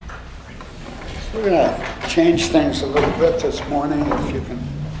We're going to change things a little bit this morning. If you can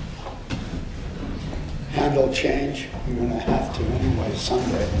handle change, you're going to have to anyway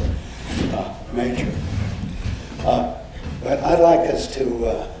Sunday, major. But I'd like us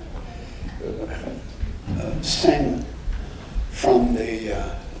to sing from the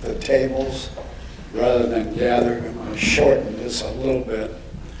tables rather than gather. I'm going to shorten this a little bit.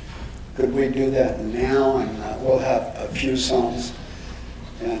 Could we do that now? And we'll have a few songs.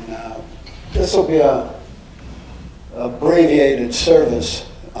 And this will be a abbreviated service,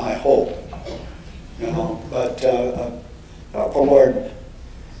 I hope. But the Lord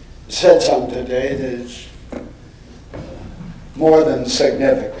said something today that is more than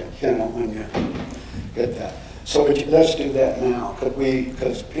significant, when you get that. So let's do that now. Could we,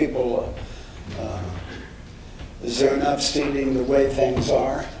 because people, is there enough seating the way things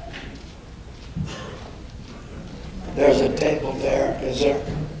are? There's a table there, is there?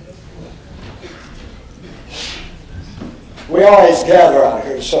 We always gather out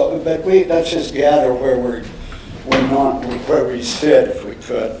here, but let's just gather where where we sit if we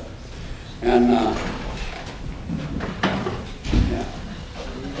could. And yeah.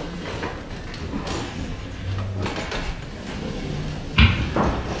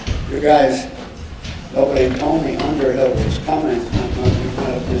 You guys, nobody told me Underhill was coming. We might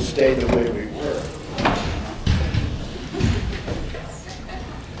have just stayed the way we were.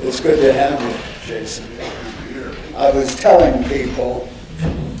 It's good to have you, Jason. I was telling people,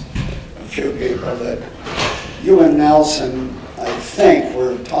 a few people, that you and Nelson, I think,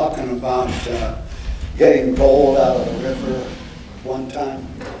 were talking about getting gold out of the river one time.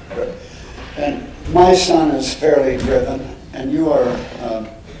 And my son is fairly driven, and you are,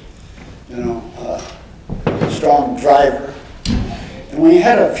 a strong driver. And we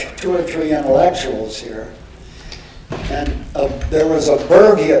had two or three intellectuals here, and there was a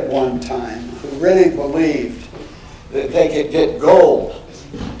Berge at one time who really believed that they could get gold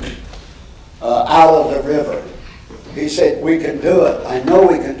out of the river. He said, we can do it. I know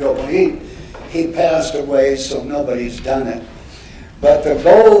we can do it. Well, he passed away, so nobody's done it. But the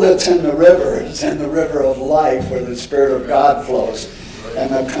gold that's in the river is in the river of life where the Spirit of God flows.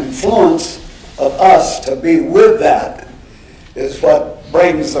 And the confluence of us to be with that is what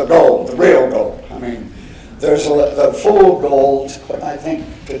brings the gold, the real gold. I mean, there's the full gold, I think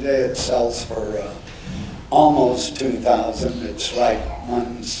today it sells for almost 2,000. It's like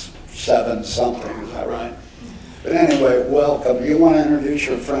 1,700 something, is that right? But anyway, welcome. You want to introduce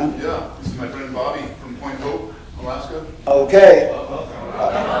your friend? Yeah, this is my friend Bobby from Point Hope, Alaska. Okay.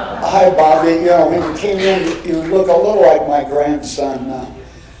 Hi, Bobby. When you came in, you look a little like my grandson,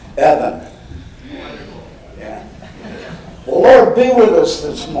 Evan. Yeah. Well, Lord, be with us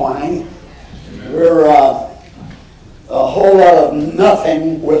this morning. We're a whole lot of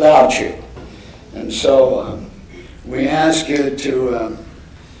nothing without you. And so we ask you to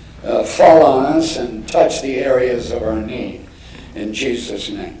fall on us and touch the areas of our need. In Jesus'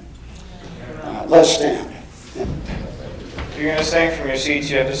 name. Let's stand. If you're going to sing from your seats,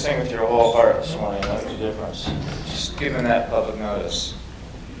 you have to sing with your whole heart this morning. That's the difference. Just giving that public notice.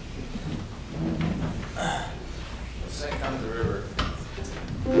 Let's sing Come to the River.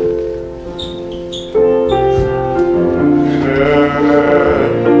 River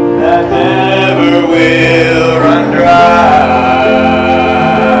that never will run dry.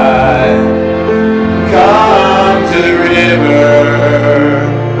 Come to the river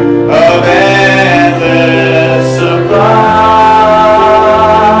of endless supply.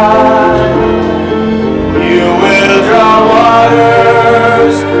 You will draw water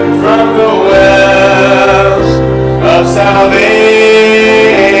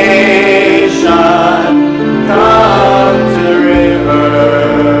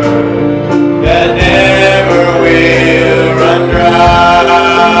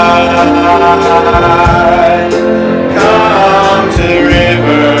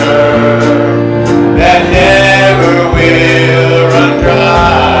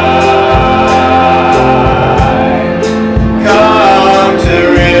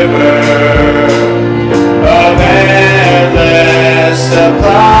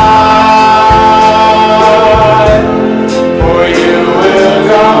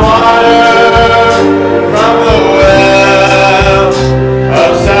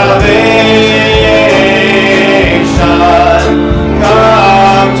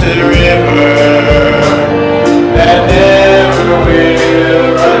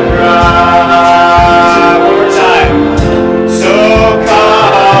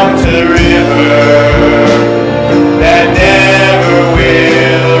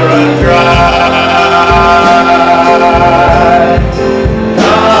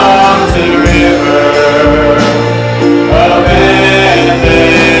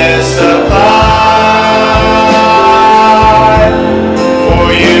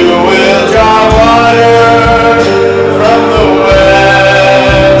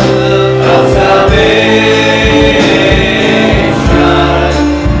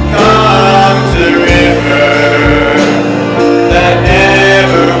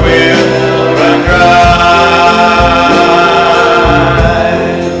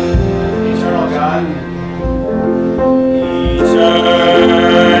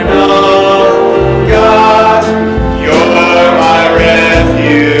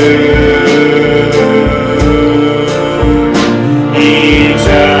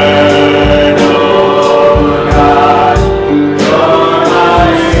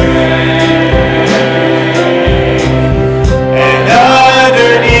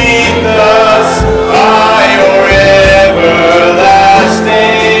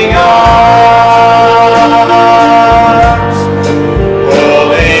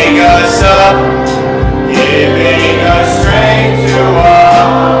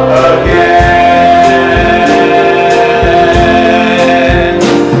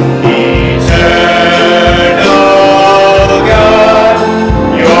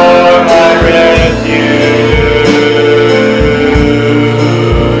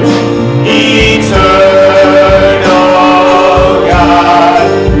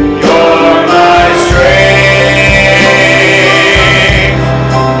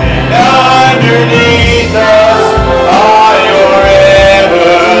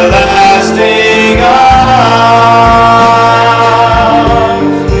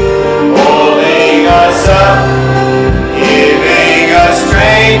up, giving us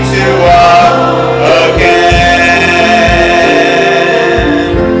strength to walk again.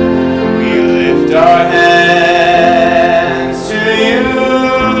 We lift our hands to you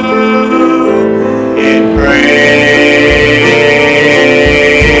in praise.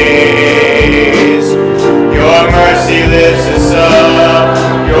 Your mercy lifts us up,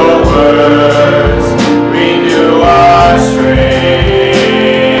 your words renew our strength.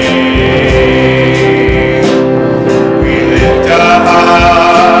 We lift our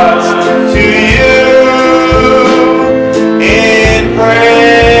hearts to you in praise.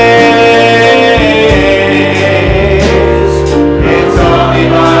 It's only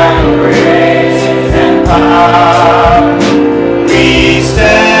by your grace and power we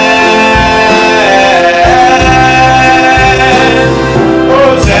stand.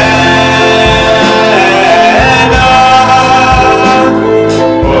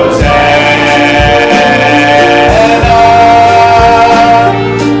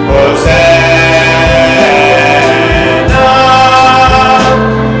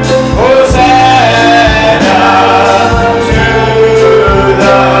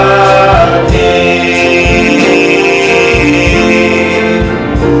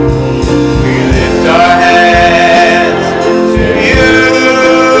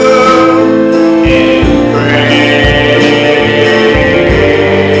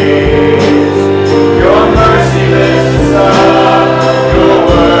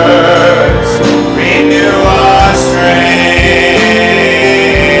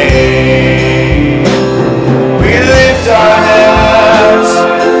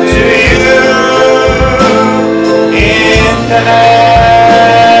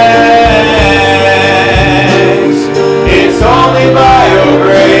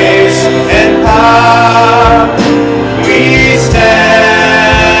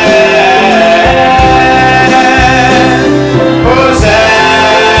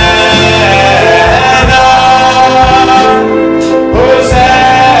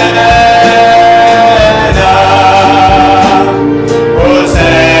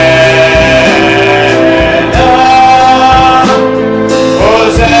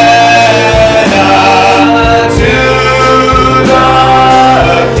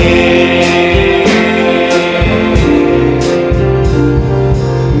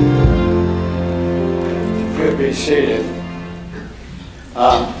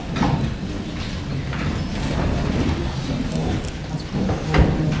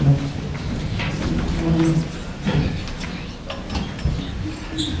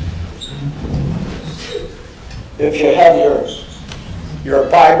 If you have your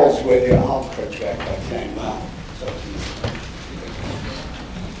Bibles with you, I'll project, I think.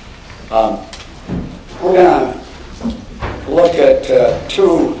 We're going to look at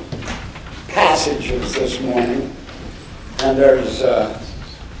two passages this morning, and there's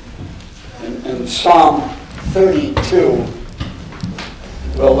in Psalm 32.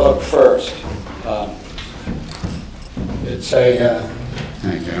 We'll look first. It's a.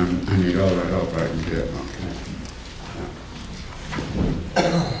 Thank you. I need all the help I can get.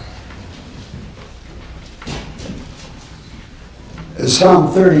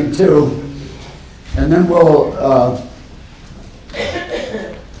 Psalm 32, and then we'll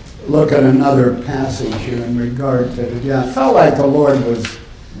look at another passage here in regard to it. Yeah, I felt like the Lord was,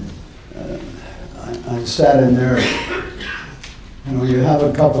 I sat in there, you have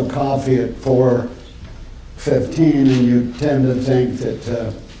a cup of coffee at 4:15 and you tend to think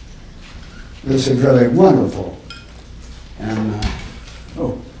that this is really wonderful. And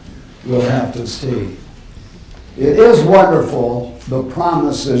we'll have to see. It is wonderful, the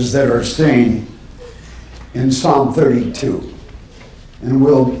promises that are seen in Psalm 32. And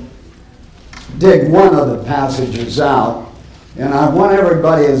we'll dig one of the passages out. And I want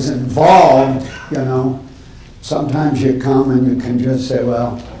everybody is involved, Sometimes you come and you can just say,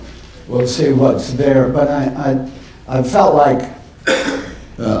 well, we'll see what's there. But I felt like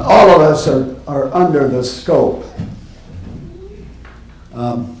all of us are under the scope.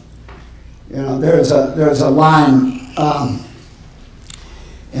 There's a line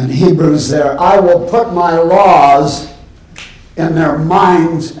in Hebrews there. I will put my laws in their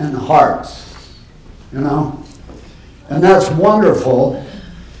minds and hearts. And that's wonderful.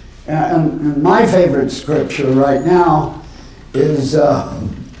 And my favorite scripture right now is of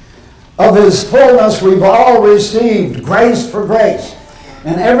his fullness we've all received grace for grace.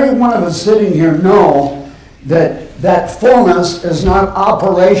 And every one of us sitting here know that fullness is not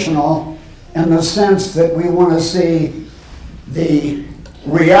operational in the sense that we want to see the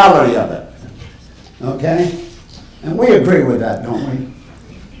reality of it. Okay? And we agree with that, don't we?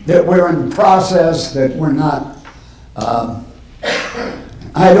 that we're in process, that we're not,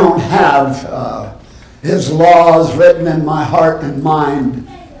 I don't have his laws written in my heart and mind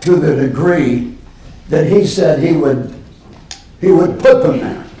to the degree that he said he would put them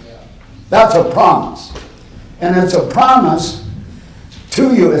there. That's a promise. And it's a promise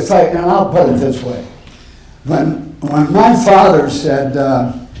to you. It's like, and I'll put it this way. When my father said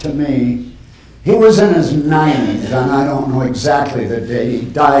to me, he was in his 90s, and I don't know exactly the day. He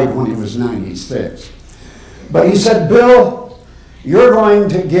died when he was 96. But he said, Bill, you're going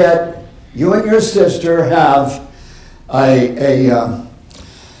to get, you and your sister have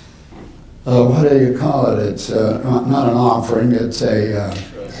what do you call it? It's not an offering, it's an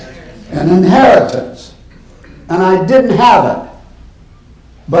inheritance. And I didn't have it.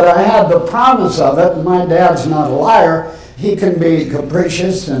 But I had the promise of it, and my dad's not a liar. He can be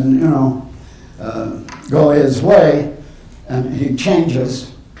capricious and, go his way, and he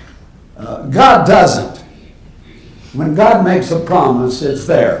changes. God doesn't. When God makes a promise, it's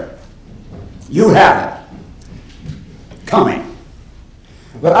there. You have it. Coming.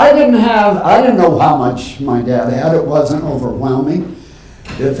 But I didn't know how much my dad had. It wasn't overwhelming.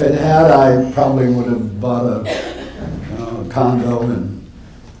 If it had, I probably would have bought a condo in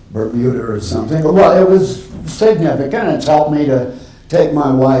Bermuda or something. Well, it was significant. It's helped me to take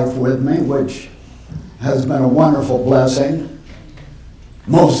my wife with me, which has been a wonderful blessing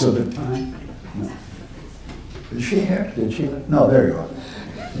most of the time. No. Is she here? Did she? No, there you are.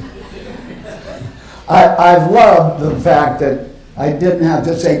 I've loved the fact that I didn't have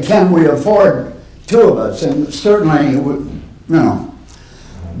to say, can we afford two of us? And certainly,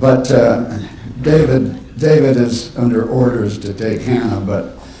 but David is under orders to take Hannah,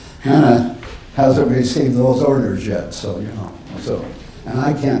 but Hannah hasn't received those orders yet, so, and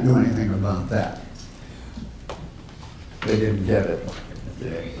I can't do anything about that. They didn't get it.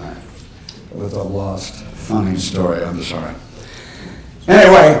 It was a lost, funny story, I'm sorry.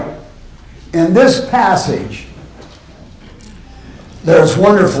 Anyway, in this passage, there's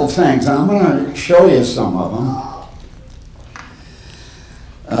wonderful things, and I'm going to show you some of them.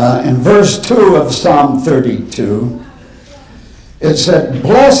 In verse 2 of Psalm 32, it said,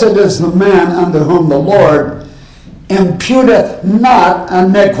 Blessed is the man unto whom the Lord imputeth not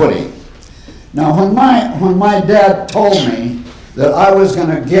iniquity. Now, when my dad told me that I was going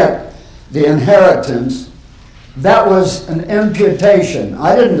to get the inheritance, that was an imputation.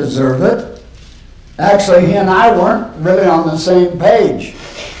 I didn't deserve it. Actually, he and I weren't really on the same page.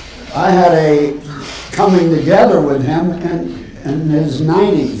 I had a coming together with him in his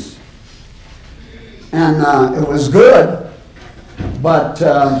 90s. And it was good, but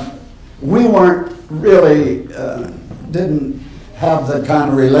we weren't really, didn't have the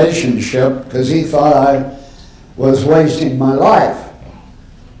kind of relationship because he thought I was wasting my life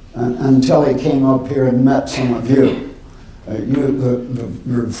until he came up here and met some of you.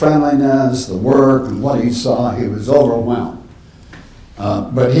 Your friendliness, the work, and what he saw, he was overwhelmed.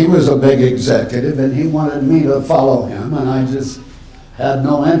 But he was a big executive, and he wanted me to follow him, and I just had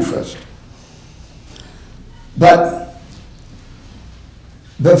no interest. But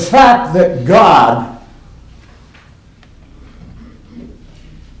the fact that God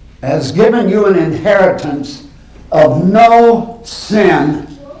has given you an inheritance of no sin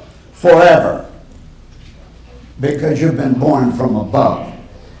forever, because you've been born from above,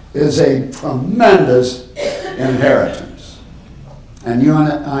 is a tremendous inheritance. And you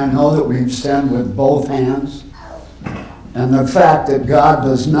and I know that we've sinned with both hands. And the fact that God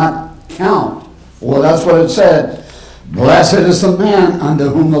does not count, well, that's what it said. Blessed is the man unto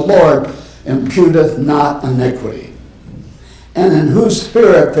whom the Lord imputeth not iniquity, and in whose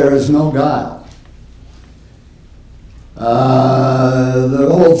spirit there is no guile. The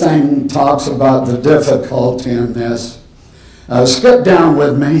whole thing talks about the difficulty in this. Skip down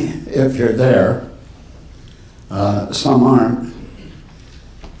with me if you're there. Some aren't.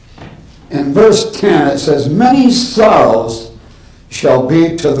 In verse 10 it says, many sorrows shall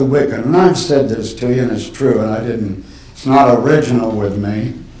be to the wicked. And I've said this to you, and it's true, and it's not original with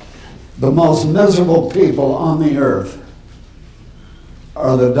me. The most miserable people on the earth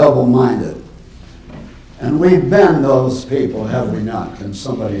are the double-minded. And we've been those people, have we not? Can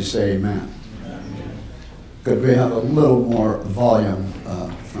somebody say amen? Could we have a little more volume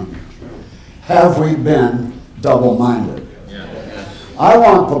from you? Have we been double-minded? I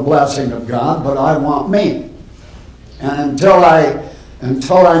want the blessing of God, but I want me. And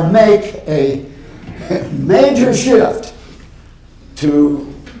until I make a major shift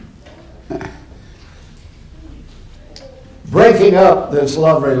to breaking up this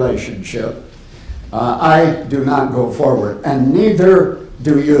love relationship, I do not go forward. And neither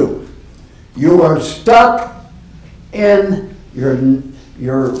do you? You are stuck in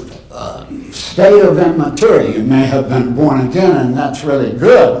your state of immaturity. You may have been born again, and that's really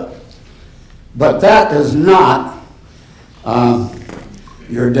good. But that is not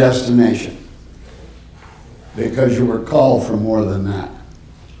your destination, because you were called for more than that.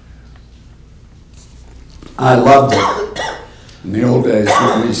 I loved it in the old days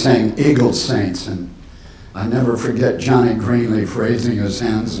when we sang Eagle Saints, and I never forget Johnny Greenleaf raising his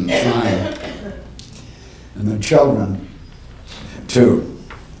hands and flying, and the children too.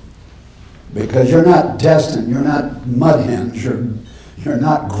 Because you're not destined, you're not mud hens, you're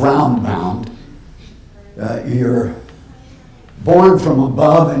not ground bound. You're born from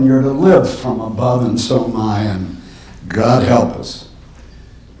above, and you're to live from above, and so am I, and God help us.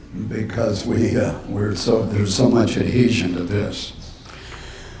 Because there's so much adhesion to this.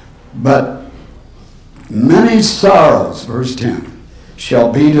 But many sorrows, verse 10,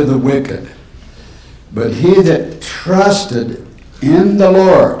 shall be to the wicked, but he that trusted in the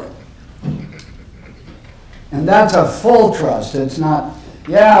Lord. And that's a full trust. It's not,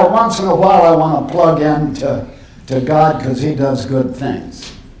 once in a while I want to plug in to God because he does good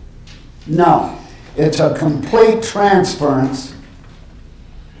things. No, it's a complete transference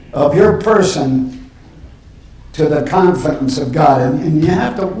of your person to the confidence of God. And you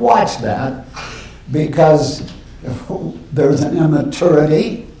have to watch that, because there's an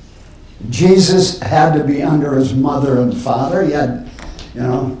immaturity. Jesus had to be under his mother and father. He had,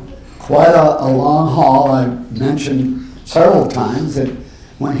 quite a long haul. I mentioned several times that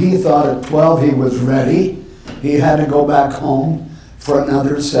when he thought at 12 he was ready, he had to go back home for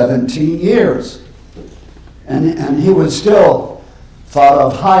another 17 years. And he was still thought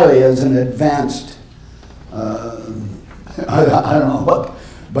of highly as an advanced, I don't know what,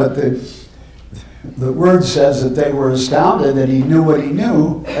 but the word says that they were astounded that he knew what he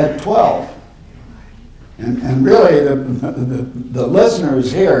knew at 12. And really, the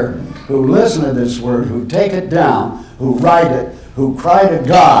listeners here who listen to this word, who take it down, who write it, who cry to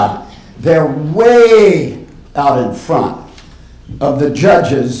God, they're way out in front of the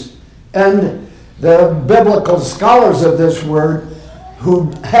judges and the biblical scholars of this word who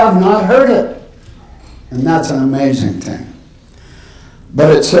have not heard it. And that's an amazing thing.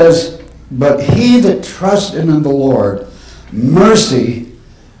 But it says, but he that trusted in the Lord, mercy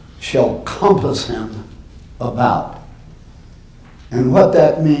shall compass him about. And what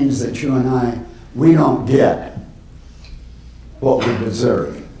that means that you and I, we don't get what we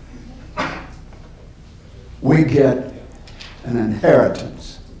deserve. We get an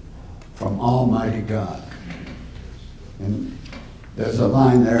inheritance from Almighty God. And there's a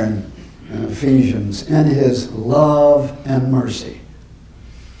line there in Ephesians, in his love and mercy.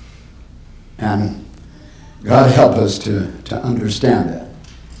 And God help us to understand that.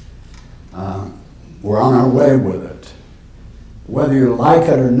 We're on our way with it. Whether you like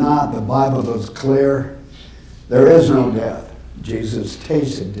it or not, the Bible is clear. There is no death. Jesus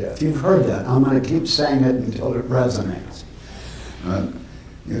tasted death. You've heard that. I'm going to keep saying it until it resonates.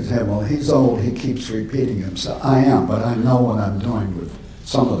 You say, well, he's old. He keeps repeating himself. I am, but I know what I'm doing with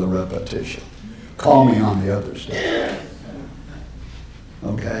some of the repetition. Call me on the other stuff.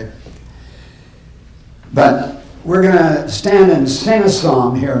 Okay? But we're going to stand and sing a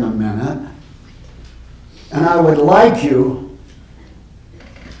song here in a minute. And I would like you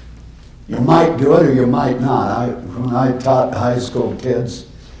might do it or you might not. When I taught high school kids,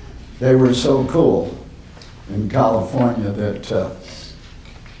 they were so cool in California that,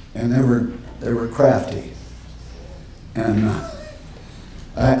 and they were crafty. And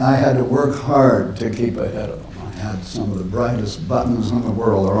I had to work hard to keep ahead of them. I had some of the brightest buttons in the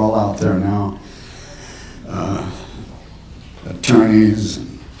world. They're all out there now. Attorneys,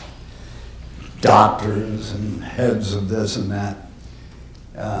 and doctors, and heads of this and that.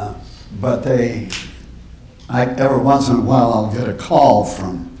 But every once in a while I'll get a call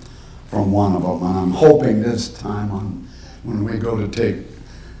from one of them, and I'm hoping this time when we go to take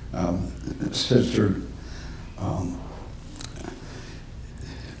Sister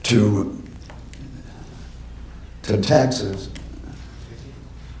to Texas,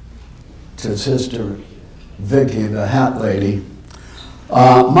 to Sister Vicky, the hat lady.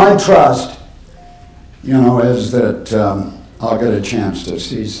 My trust, is that I'll get a chance to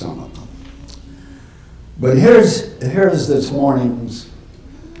see some of them. But here's this morning's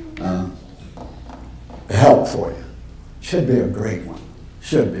help for you. Should be a great one.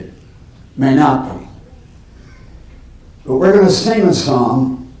 Should be. May not be. But we're going to sing a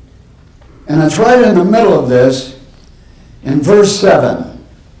song, and it's right in the middle of this, in verse 7.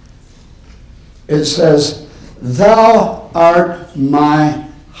 It says, Thou art my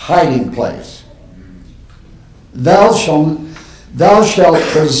hiding place. Thou shalt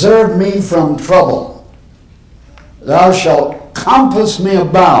preserve me from trouble. Thou shalt compass me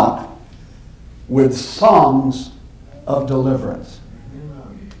about with songs of deliverance.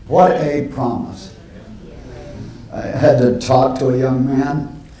 What a promise. I had to talk to a young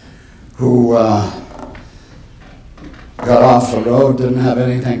man who got off the road, didn't have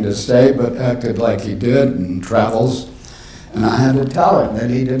anything to say, but acted like he did and travels. And I had to tell him that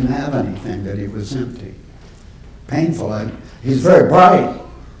he didn't have anything, that he was empty. Painful. He's very bright,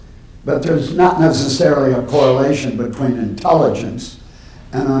 but there's not necessarily a correlation between intelligence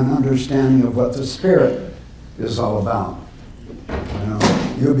and an understanding of what the Spirit is all about.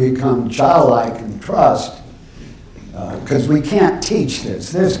 You become childlike and trust, because we can't teach this.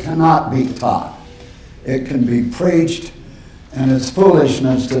 This cannot be taught. It can be preached, and it's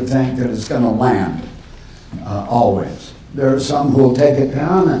foolishness to think that it's going to land always. There are some who will take it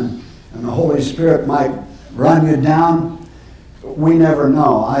down, and the Holy Spirit might run you down. We never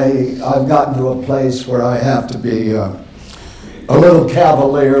know. I've gotten to a place where I have to be a little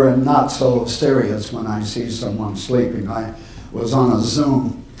cavalier and not so serious when I see someone sleeping. I was on a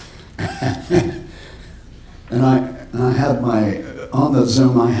Zoom, and I had on the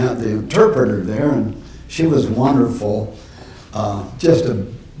Zoom, I had the interpreter there, and she was wonderful, just a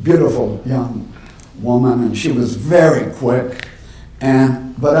beautiful young woman, and she was very quick.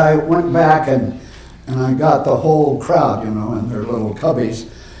 But I went back and I got the whole crowd, in their little cubbies,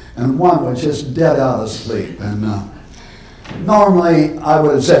 and one was just dead out of sleep. And normally I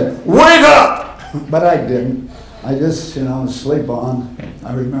would have said, "Wake up!" But I didn't. I just, sleep on.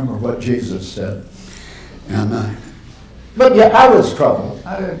 I remember what Jesus said. But yeah, I was troubled.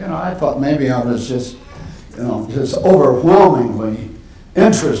 I thought maybe I was just overwhelmingly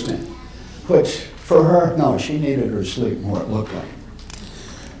interesting, which for her, no, she needed her sleep more, it looked like.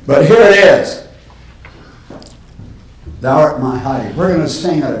 But here it is. Thou art my hiding. We're going to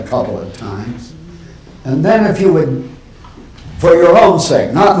sing it a couple of times. And then if you would, for your own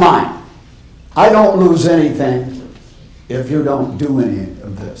sake, not mine, I don't lose anything if you don't do any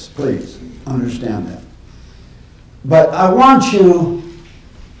of this. Please understand that. But I want you,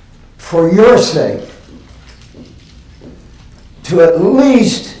 for your sake, to at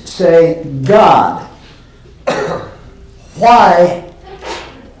least say, God, why?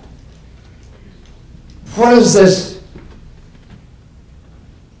 What is this,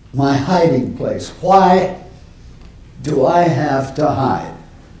 my hiding place? Why do I have to hide?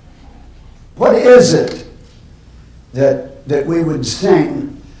 What is it that we would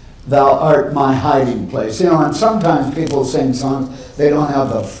sing, Thou art my hiding place? And sometimes people sing songs, they don't have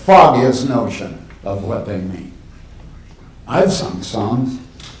the foggiest notion of what they mean. I've sung songs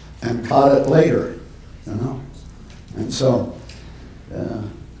and caught it later, And so,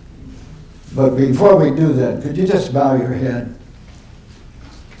 but before we do that, could you just bow your head?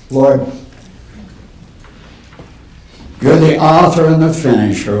 Lord, you're the author and the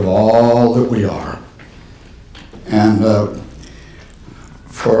finisher of all that we are. And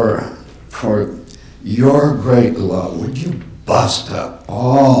for your great love, would you bust up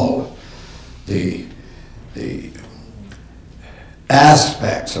all the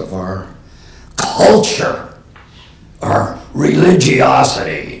aspects of our culture, our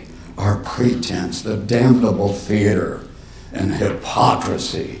religiosity, our pretense, the damnable theater and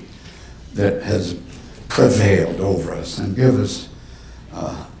hypocrisy that has prevailed over us, and give us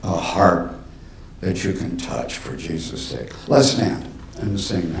a heart that you can touch for Jesus' sake. Let's stand and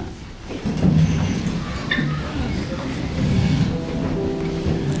sing that.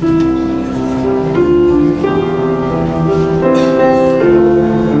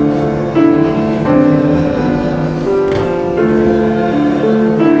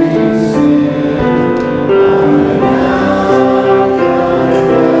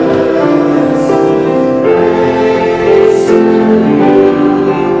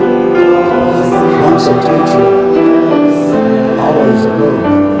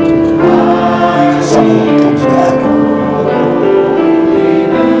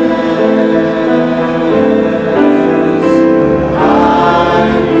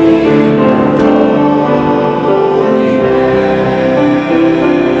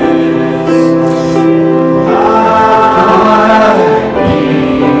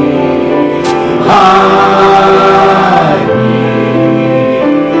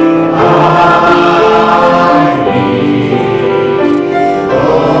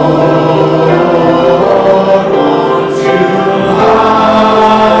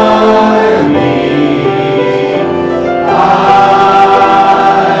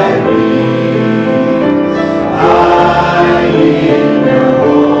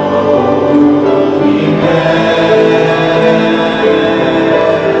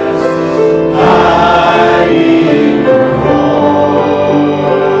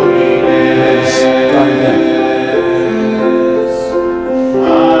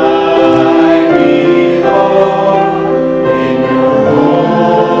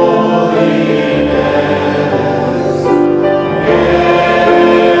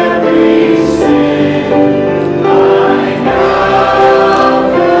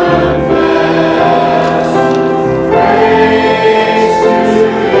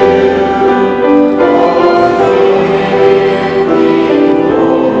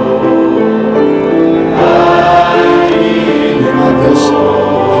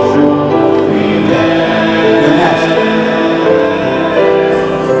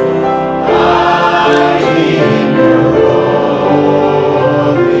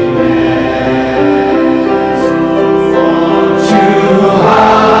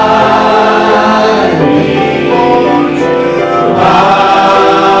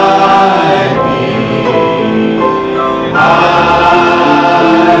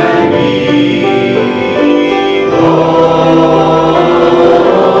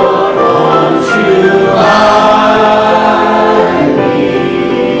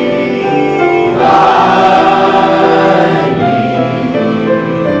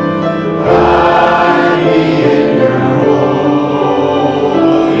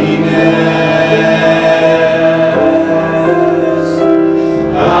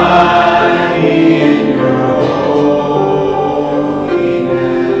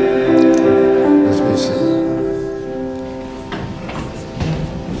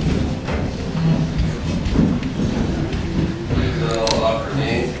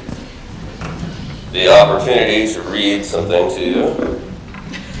 the opportunity to read something to you.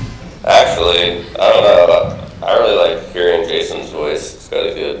 Actually, I don't know, I really like hearing Jason's voice. It's got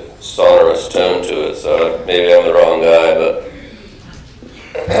a good sonorous tone to it, so maybe I'm the wrong guy, but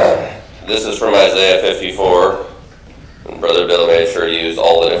this is from Isaiah 54. And Brother Bill made sure to use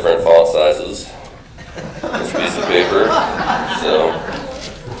all the different font sizes on this piece of paper. So,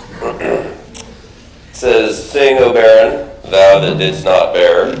 it says, "Sing, O barren, thou that didst not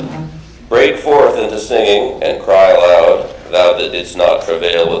bear. Break forth into singing, and cry aloud, thou that didst not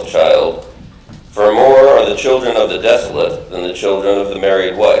travail with child. For more are the children of the desolate than the children of the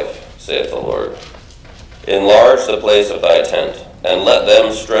married wife, saith the Lord. Enlarge the place of thy tent, and let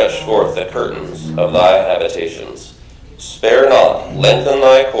them stretch forth the curtains of thy habitations. Spare not, lengthen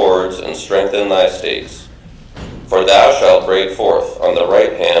thy cords, and strengthen thy stakes. For thou shalt break forth on the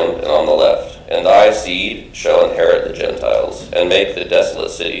right hand and on the left, and thy seed shall inherit the Gentiles, and make the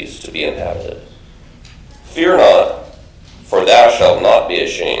desolate cities to be inhabited. Fear not, for thou shalt not be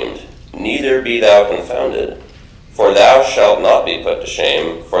ashamed, neither be thou confounded. For thou shalt not be put to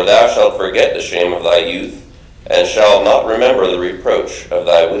shame, for thou shalt forget the shame of thy youth, and shalt not remember the reproach of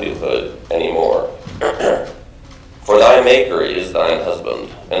thy widowhood any more. For thy Maker is thine husband,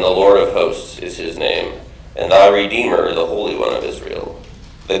 and the Lord of hosts is his name, and thy Redeemer the Holy One of Israel.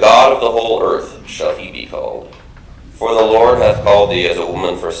 The God of the whole earth shall he be called. For the Lord hath called thee as a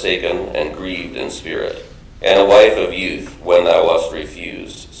woman forsaken and grieved in spirit, and a wife of youth when thou wast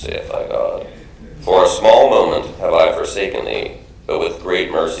refused, saith thy God. For a small moment have I forsaken thee, but with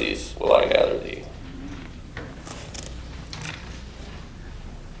great mercies will I gather thee."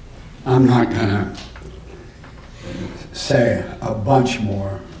 I'm not going to say a bunch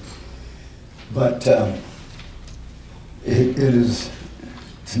more, but it is,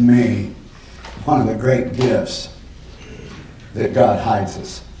 to me, one of the great gifts that God hides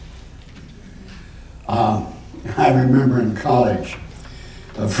us. I remember in college,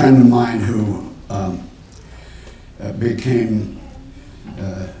 a friend of mine who became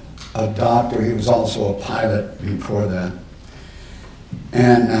a doctor. He was also a pilot before that.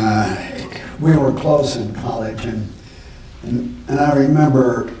 And we were close in college, and I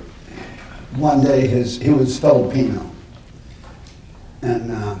remember one day he was Filipino,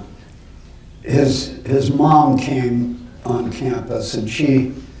 and his mom came on campus, and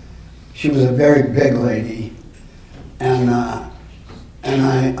she was a very big lady, and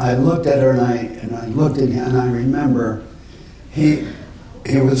I looked at her, and I looked at him, and I remember he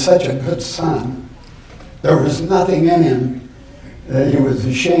was such a good son. There was nothing in him that he was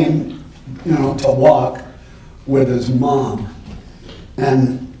ashamed, to walk with his mom,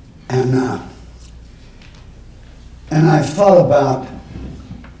 and I thought about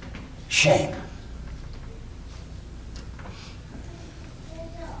shame.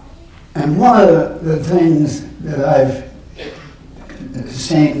 And one of the things that I've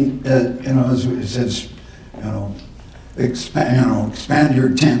seen, as it says, expand your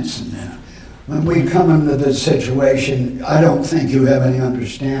tents. And when we come into this situation, I don't think you have any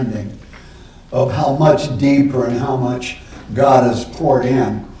understanding of how much deeper and how much God has poured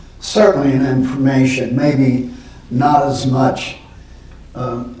in. Certainly in information, maybe not as much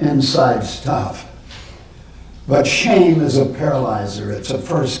inside stuff. But shame is a paralyzer. It's a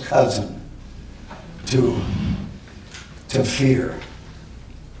first cousin to fear.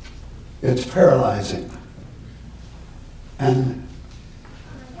 It's paralyzing. And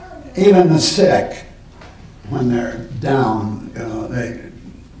even the sick, when they're down,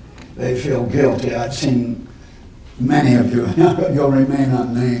 they feel guilty. I've seen many of you, you'll remain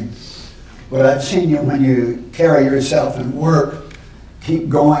unnamed, but I've seen you when you carry yourself and work, keep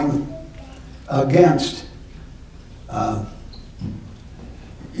going against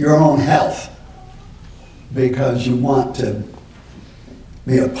your own health because you want to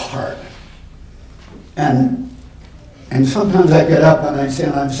be a part. And sometimes I get up and I say,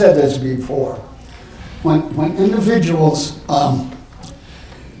 and I've said this before, when individuals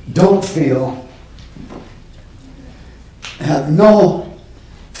don't feel, have no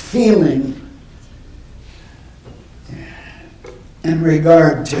feeling in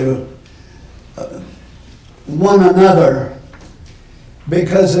regard to one another,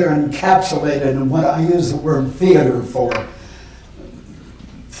 because they're encapsulated in what I use the word theater for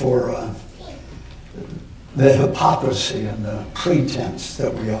the hypocrisy and the pretense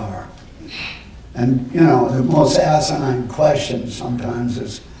that we are. And the most asinine question sometimes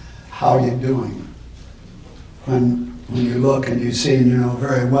is, how are you doing? When you look and you see and you know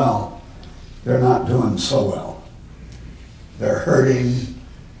very well they're not doing so well. They're hurting,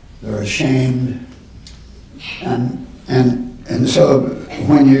 they're ashamed, and so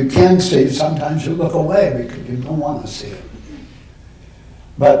when you can see, sometimes you look away because you don't want to see it.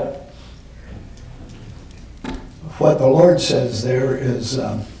 But what the Lord says there is,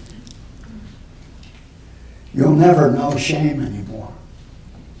 you'll never know shame anymore.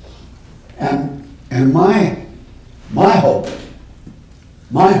 And my hope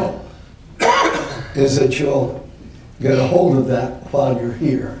is that you'll get a hold of that while you're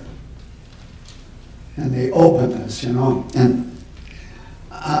here. And the openness, you know. And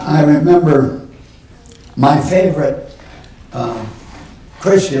I remember my favorite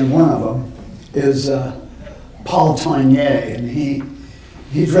Christian, one of them, is Paul Tournier, and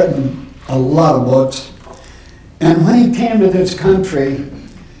he's written a lot of books. And when he came to this country,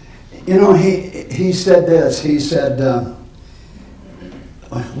 you know, he said this. He said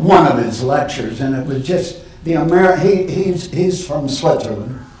one of his lectures, and it was just the he's from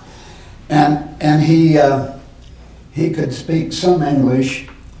Switzerland, and he could speak some English,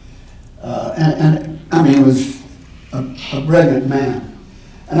 and I mean, he was a brilliant man.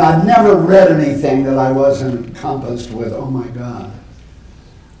 And I've never read anything that I wasn't encompassed with, oh my God,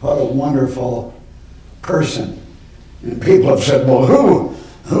 what a wonderful person. And people have said, well, who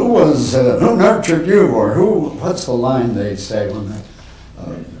nurtured you, or what's the line they say when they,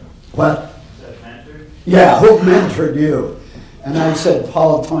 what? Yeah, who mentored you? And I said,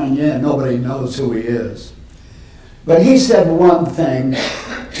 Paul Tournier, nobody knows who he is. But he said one thing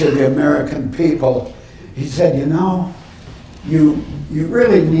to the American people. He said, you know, you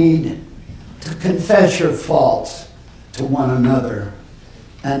really need to confess your faults to one another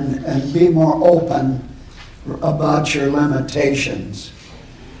and be more open about your limitations.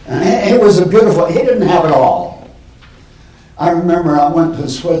 And it was a beautiful, he didn't have it all. I remember I went to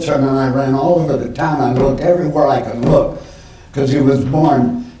Switzerland and I ran all over the town. I looked everywhere I could look because he was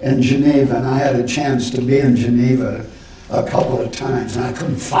born in Geneva, and I had a chance to be in Geneva a couple of times, and I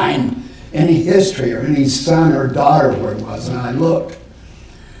couldn't find any history or any son or daughter where it was, and I looked.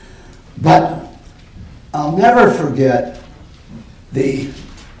 But I'll never forget the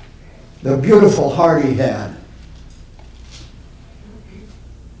beautiful heart he had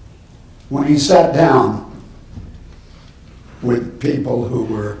when he sat down with people who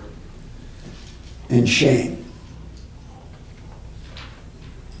were in shame,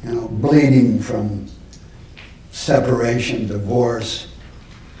 you know, bleeding from separation, divorce,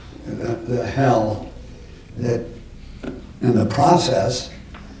 the hell that in the process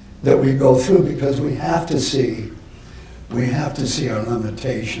that we go through, because we have to see our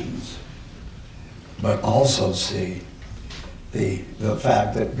limitations, but also see the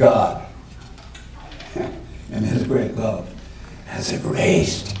fact that God, in his great love, has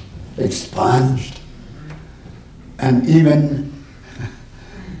erased, expunged, and even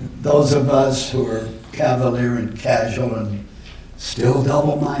those of us who are cavalier and casual and still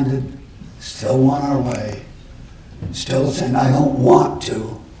double-minded, still want our way, still saying, I don't want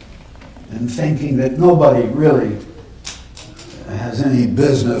to, and thinking that nobody really has any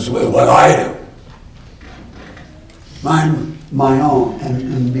business with what I do. My own.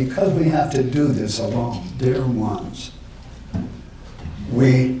 And because we have to do this alone, dear ones,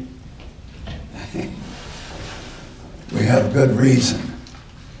 we have good reason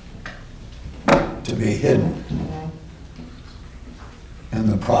to be hidden in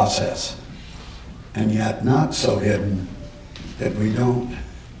the process, and yet not so hidden that we don't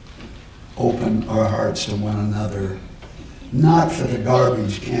open our hearts to one another, not for the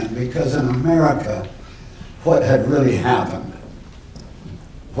garbage can, because in America, what had really happened,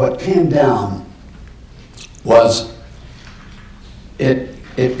 what came down was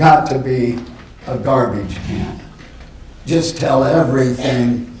it got to be a garbage can. Just tell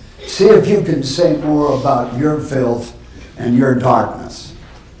everything. See if you can say more about your filth and your darkness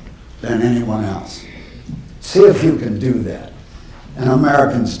than anyone else. See if you can do that. And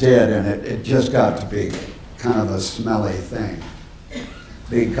Americans did, and it just got to be kind of a smelly thing,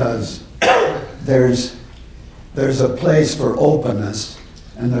 because there's a place for openness,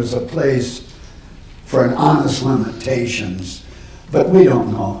 and there's a place for an honest limitations, but we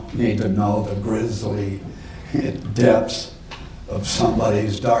don't need to know the grisly depths of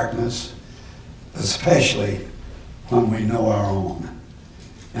somebody's darkness, especially when we know our own.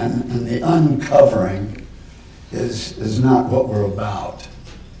 And the uncovering is not what we're about.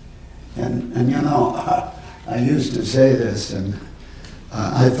 And you know, I used to say this, and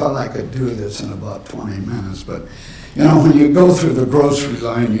I thought I could do this in about 20 minutes, but you know, when you go through the grocery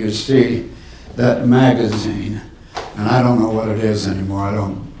line, you see that magazine, and I don't know what it is anymore. I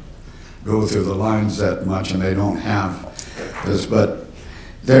don't go through the lines that much, and they don't have this, but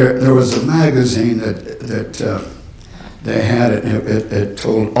there was a magazine that They had it. It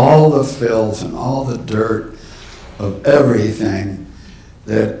told all the filth and all the dirt of everything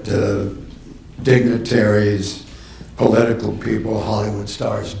that dignitaries, political people, Hollywood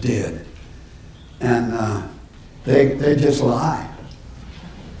stars did. And they just lie.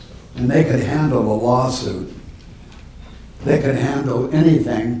 And they could handle a lawsuit. They could handle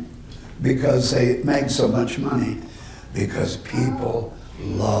anything because they make so much money, because people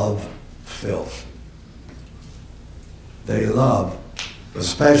love filth. They love,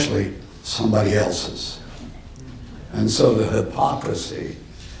 especially somebody else's. And so the hypocrisy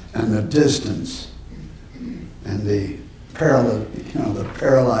and the distance and the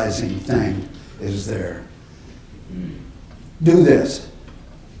paralyzing thing is there. Do this.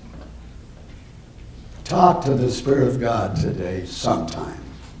 Talk to the Spirit of God today sometime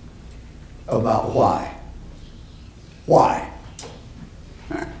about why. Why?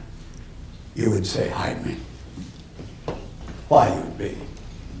 You would say, hide me. Why you would be.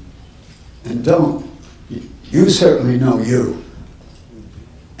 And don't. You certainly know you.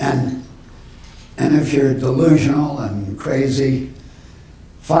 And if you're delusional and crazy,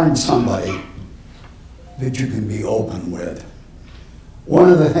 find somebody that you can be open with. One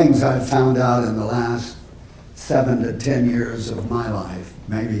of the things I've found out in the last 7 to 10 years of my life,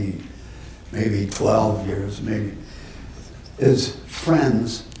 maybe 12 years, is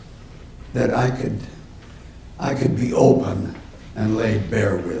friends that I could be open and laid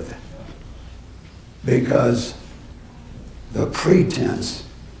bare with. Because the pretense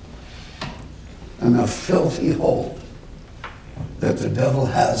and the filthy hold that the devil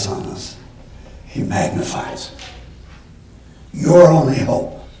has on us, he magnifies. Your only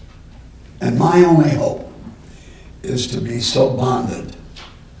hope and my only hope is to be so bonded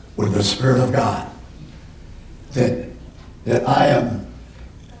with the Spirit of God that I am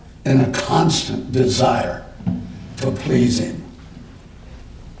in a constant desire to please Him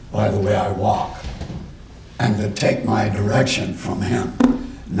by the way I walk, and to take my direction from Him,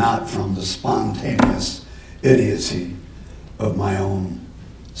 not from the spontaneous idiocy of my own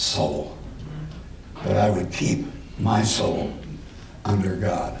soul. That I would keep my soul under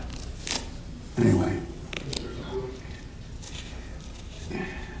God. Anyway.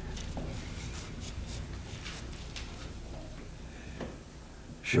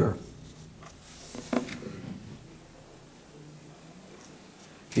 Sure.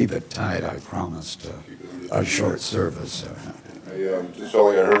 Keep it tight, I promised. A short service. I just felt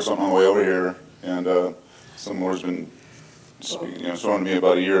like I heard something on the way over here, and some Lord's been speaking, showing me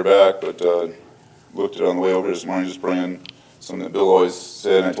about a year back, but looked at it on the way over this morning, just praying something that Bill always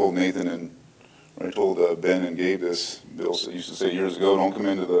said, and I told Nathan and I told Ben and Gabe this. Bill used to say years ago, don't come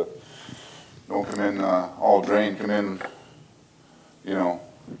in all drained, come in,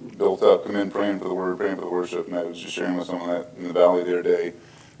 built up, come in praying for the word, praying for the worship, and I was just sharing with someone that in the valley the other day.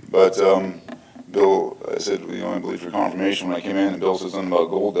 But Bill, I said, I believe for confirmation when I came in, and Bill said something about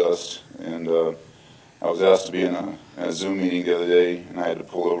gold dust, and I was asked to be in a Zoom meeting the other day, and I had to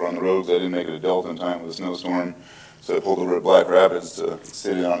pull over on the road because I didn't make it to Delta in time with a snowstorm, so I pulled over at Black Rapids to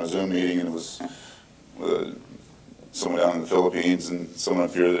sit in on a Zoom meeting, and it was someone down in the Philippines and someone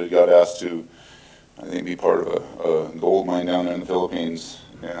up here that got asked to, I think, be part of a gold mine down there in the Philippines,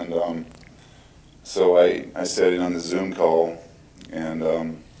 and so I sat in on the Zoom call, and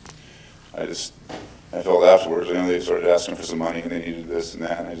I felt afterwards, they started asking for some money and they needed this and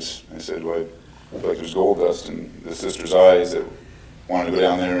that, and I said, well, I feel like there's gold dust in the sister's eyes that wanted to go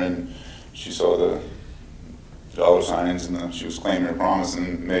down there, and she saw the dollar signs and she was claiming her promise,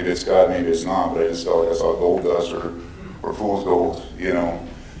 and maybe it's God, maybe it's not, but I just felt like I saw gold dust or fool's gold,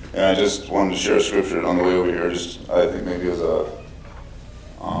 and I just wanted to share a scripture on the way over here, I think maybe as a,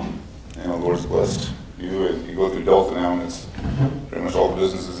 the Lord's blessed you, and you go through Delta now, and it's pretty much all the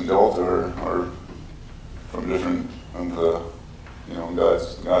businesses in Delta are from different,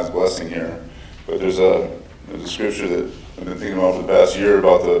 God's blessing here. But there's a scripture that I've been thinking about for the past year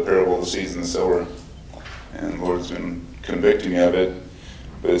about the parable of the seeds and the sower, and the Lord's been convicting me of it.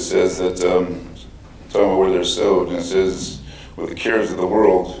 But it says that, talking about where they're sowed, and it says, with the cares of the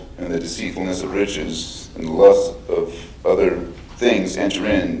world and the deceitfulness of riches and the lust of other things enter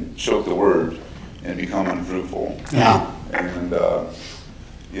in, choke the word, and become unfruitful. Yeah. And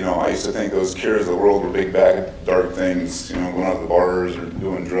I used to think those cares of the world were big, bad, dark things, going out to the bars or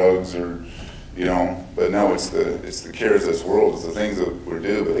doing drugs or, but no, it's the cares of this world, it's the things that we're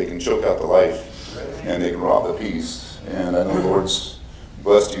due, but they can choke out the life and they can rob the peace. And I know the Lord's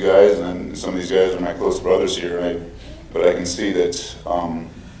blessed you guys, and some of these guys are my close brothers here, but I can see that,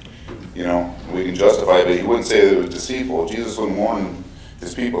 we can justify it, but he wouldn't say that it was deceitful. Jesus wouldn't warn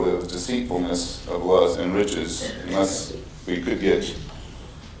his people the deceitfulness of lust and riches, unless we could get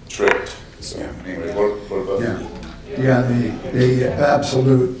tricked. So anyway, what about Yeah, the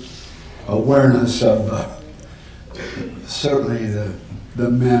absolute awareness of certainly the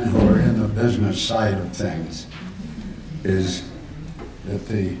men who are in the business side of things is that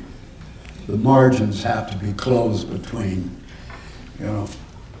the margins have to be closed between,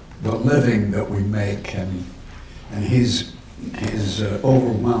 the living that we make, and he's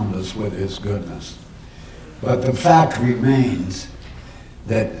overwhelmed us with his goodness. But the fact remains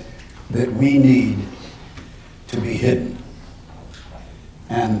that we need to be hidden,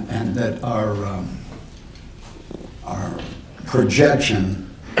 and that our projection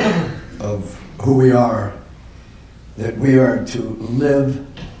of who we are, that we are to live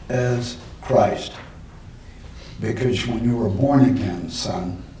as Christ. Because when you were born again,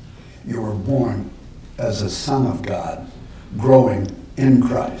 son, you were born as a son of God, growing in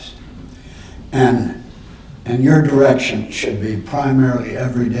Christ. And your direction should be primarily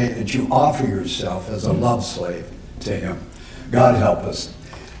every day that you offer yourself as a love slave to him. God help us.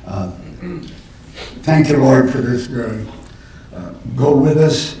 Thank you, Lord, for this day. Go with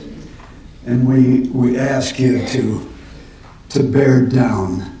us, and we ask you to bear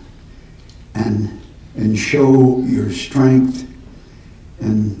down and show your strength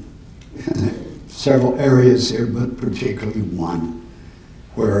in several areas here, but particularly one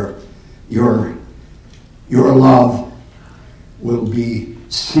where your love will be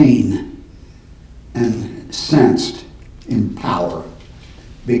seen and sensed in power,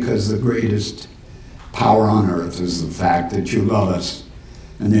 because the greatest power on earth is the fact that you love us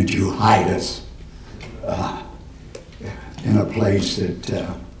and that you hide us in a place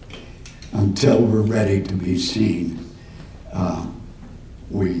that until we're ready to be seen,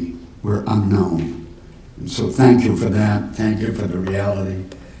 we're unknown. And so thank you for that. Thank you for the reality.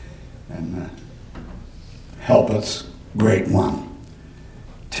 And help us, Great One,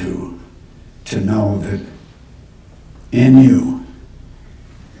 to know that in you,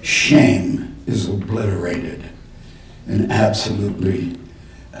 shame is obliterated and absolutely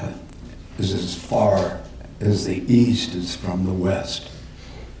is as far as the east is from the west.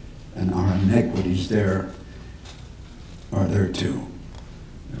 And our iniquities there are there too.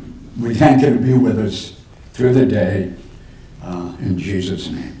 We thank you to be with us through the day. In Jesus'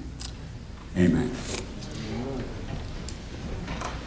 name, amen.